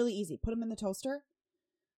 really easy. Put them in the toaster,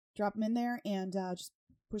 drop them in there, and just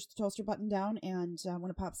push the toaster button down. And when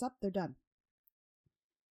it pops up, they're done.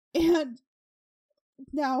 And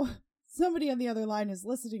now somebody on the other line is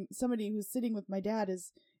listening. Somebody who's sitting with my dad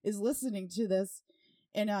is listening to this.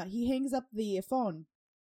 And he hangs up the phone.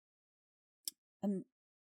 And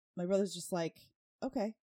my brother's just like,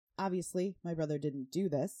 okay. Obviously, my brother didn't do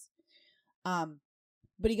this. But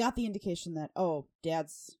he got the indication that, oh,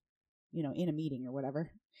 Dad's, in a meeting or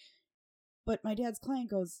whatever. But my dad's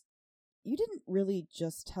client goes, you didn't really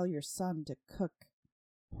just tell your son to cook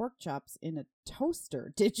pork chops in a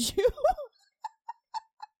toaster, did you?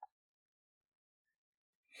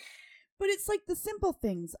 But it's like the simple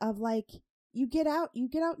things of like, you get out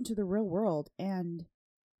into the real world, and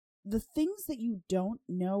the things that you don't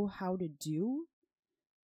know how to do,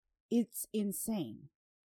 it's insane.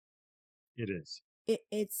 It is.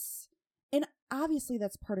 It's, and obviously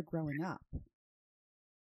that's part of growing up.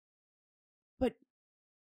 But,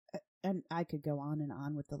 and I could go on and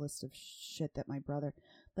on with the list of shit that my brother,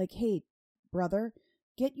 like, hey, brother,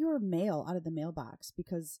 get your mail out of the mailbox,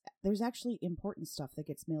 because there's actually important stuff that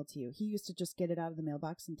gets mailed to you. He used to just get it out of the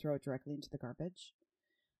mailbox and throw it directly into the garbage.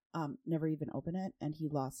 Never even open it. And he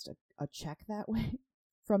lost a check that way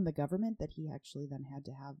from the government that he actually then had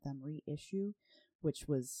to have them reissue, which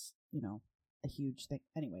was, a huge thing.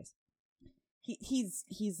 Anyways,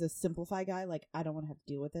 he's a simplify guy. Like, I don't want to have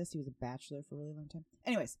to deal with this. He was a bachelor for a really long time.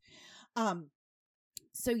 Anyways,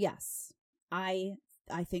 so yes, I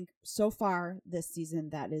think so far this season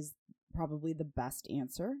that is probably the best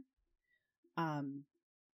answer.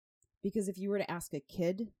 Because if you were to ask a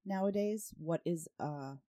kid nowadays what is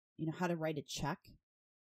how to write a check,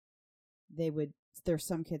 there's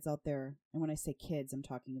some kids out there, and when I say kids, I'm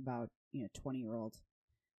talking about 20-year-old.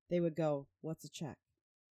 They would go, what's a check?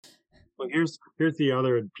 Well, here's the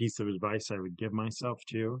other piece of advice I would give myself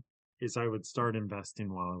too, is I would start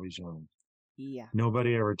investing while I was young. Yeah.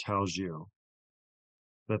 Nobody ever tells you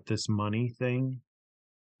that this money thing,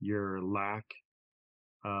 your lack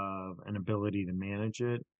of an ability to manage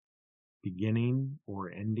it, beginning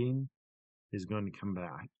or ending, is going to come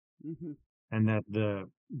back. Mm-hmm. And that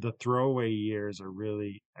the throwaway years are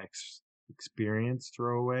really experience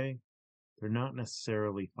throwaway. They're not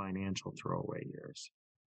necessarily financial throwaway years.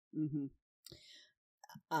 Mm-hmm.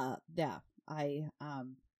 Yeah. I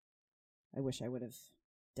wish I would have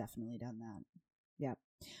definitely done that. Yeah.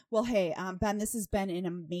 Well, hey, Ben, this has been an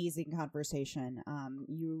amazing conversation.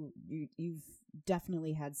 You've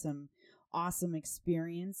definitely had some awesome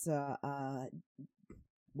experience.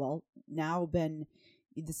 Well, now Ben,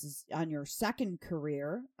 this is on your second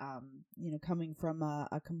career, coming from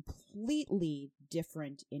a completely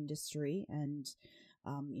different industry, and,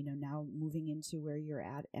 now moving into where you're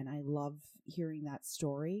at. And I love hearing that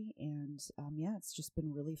story. And, it's just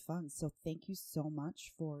been really fun. So thank you so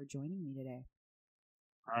much for joining me today.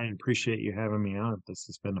 I appreciate you having me on. This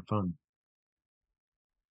has been fun.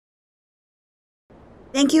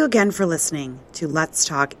 Thank you again for listening to Let's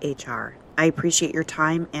Talk HR. I appreciate your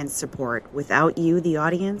time and support. Without you, the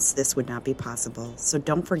audience, this would not be possible. So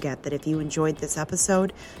don't forget that if you enjoyed this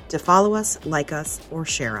episode, to follow us, like us, or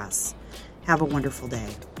share us. Have a wonderful day.